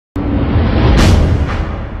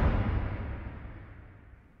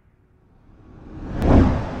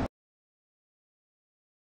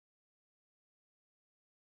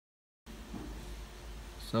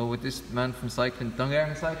So with this man from cycling,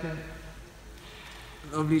 Dungarvan Cycling,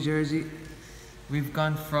 Lovely jersey. we've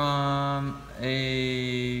gone from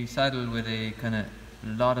a saddle with a kind of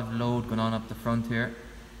lot of load going on up the front here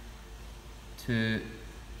to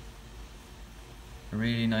a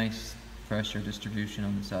really nice pressure distribution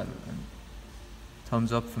on the saddle, and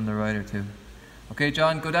thumbs up from the rider too. Okay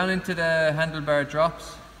John, go down into the handlebar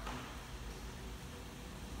drops.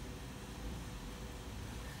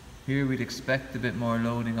 Here we'd expect a bit more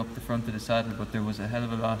loading up the front of the saddle, but there was a hell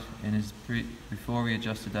of a lot in his before we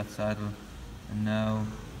adjusted that saddle, and now,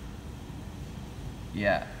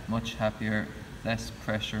 yeah, much happier, less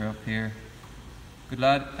pressure up here. Good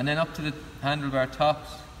lad. And then up to the handlebar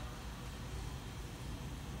tops.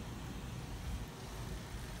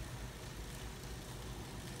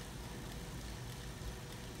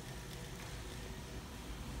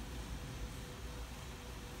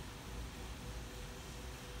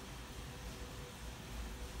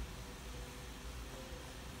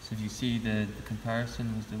 So if you see the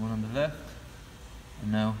comparison was the one on the left,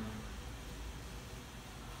 and now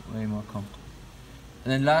way more comfortable.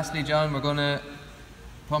 And then lastly, John, we're going to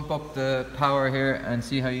pump up the power here and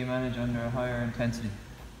see how you manage under a higher intensity.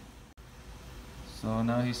 So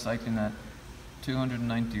now he's cycling at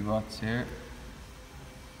 290 watts here.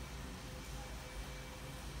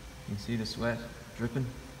 You can see the sweat dripping.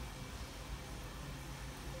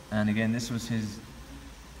 And again, this was his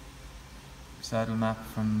saddle map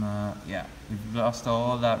from, yeah, we've lost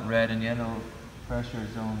all that red and yellow pressure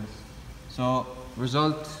zones. So,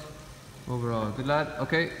 result overall, good lad.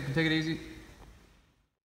 Okay, you can take it easy.